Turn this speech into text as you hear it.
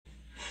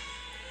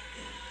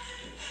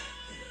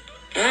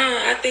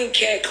think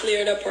Kat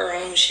cleared up her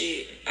own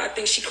shit. I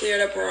think she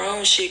cleared up her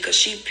own shit because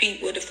she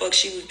peeped what the fuck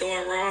she was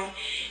doing wrong.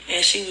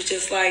 And she was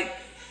just like,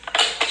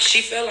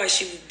 she felt like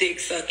she was dick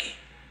sucking.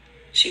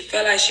 She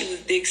felt like she was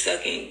dick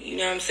sucking. You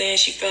know what I'm saying?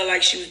 She felt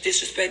like she was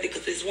disrespected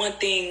because it's one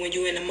thing when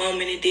you're in the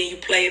moment and then you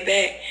play it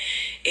back.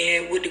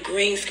 And with the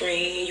green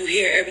screen and you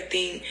hear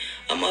everything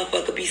a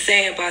motherfucker be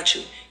saying about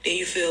you, then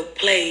you feel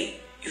played.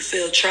 You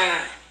feel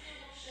tried.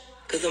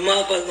 Because the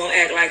motherfucker gonna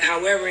act like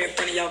however in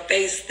front of your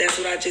face, that's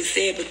what I just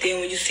said. But then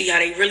when you see how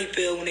they really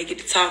feel when they get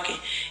to talking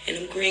and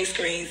them green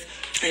screens,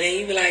 and then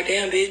you be like,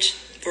 damn, bitch,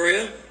 for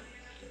real?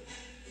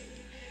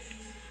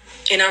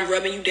 And I'm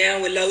rubbing you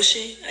down with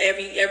lotion.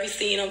 Every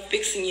scene I'm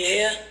fixing your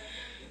hair.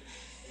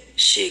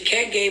 Shit,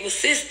 Kat gave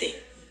assistant.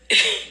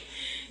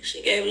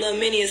 She gave a little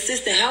mini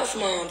assistant house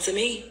mom to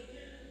me.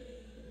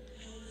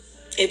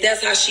 If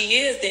that's how she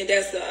is, then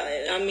that's,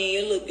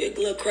 it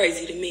look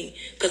crazy to me.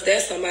 Because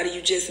that's somebody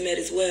you just met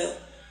as well.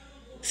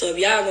 So if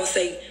y'all gonna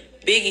say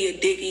Biggie a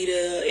dick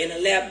eater and a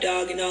lap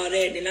dog and all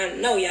that, then I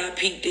know y'all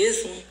peeped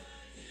this one.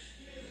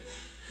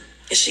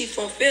 And she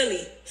from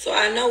Philly. So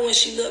I know when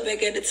she look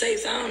back at the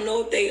tapes, I don't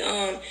know if they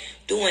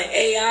doing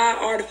AI,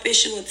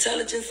 artificial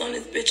intelligence on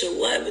this bitch or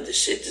what, but the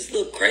shit just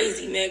look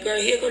crazy, man. Girl,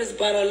 here go this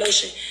bottle of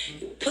lotion.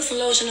 Put some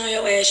lotion on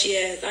your ashy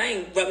ass. I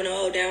ain't rubbing no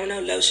hoe down with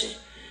no lotion.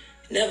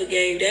 Never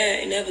gave that.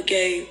 And never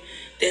gave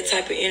that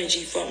type of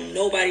energy from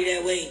nobody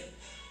that way.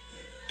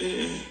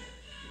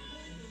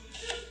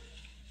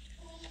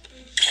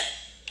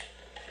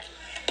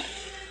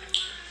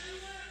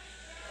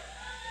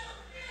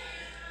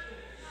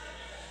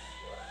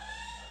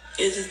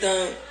 It's just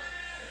dumb.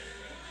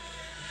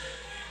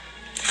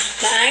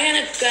 But I'm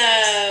gonna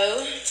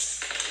go.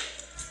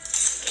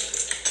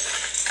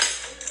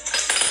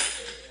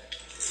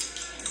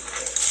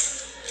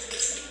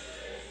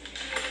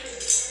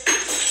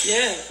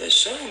 Yeah, for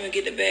sure. I'm gonna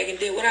get the bag and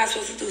do what I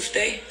supposed to do,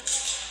 stay.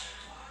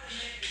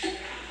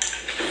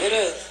 What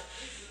else?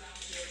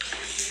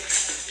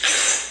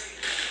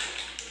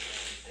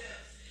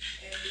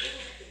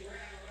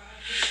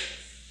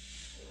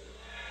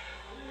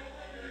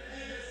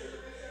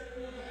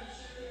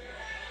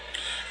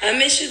 I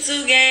miss you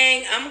too,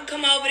 gang. I'm gonna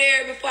come over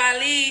there before I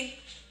leave.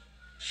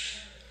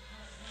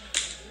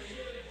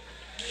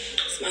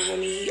 It's my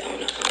homie on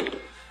the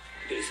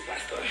beauty supply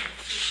store.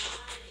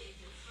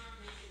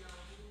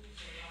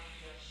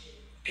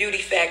 Beauty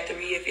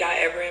Factory, if y'all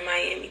ever in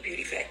Miami,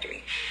 Beauty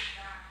Factory.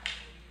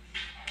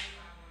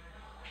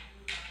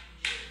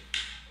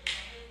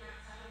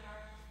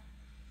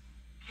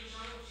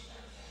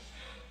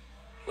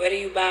 Where do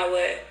you buy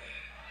what?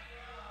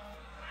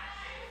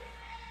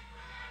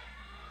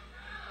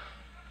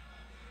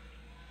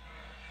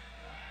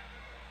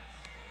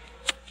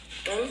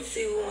 Let me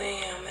see who I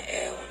am. I'm going to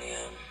add one of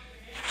them.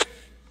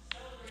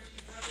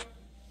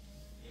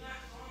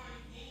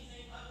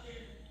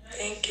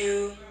 Thank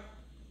you.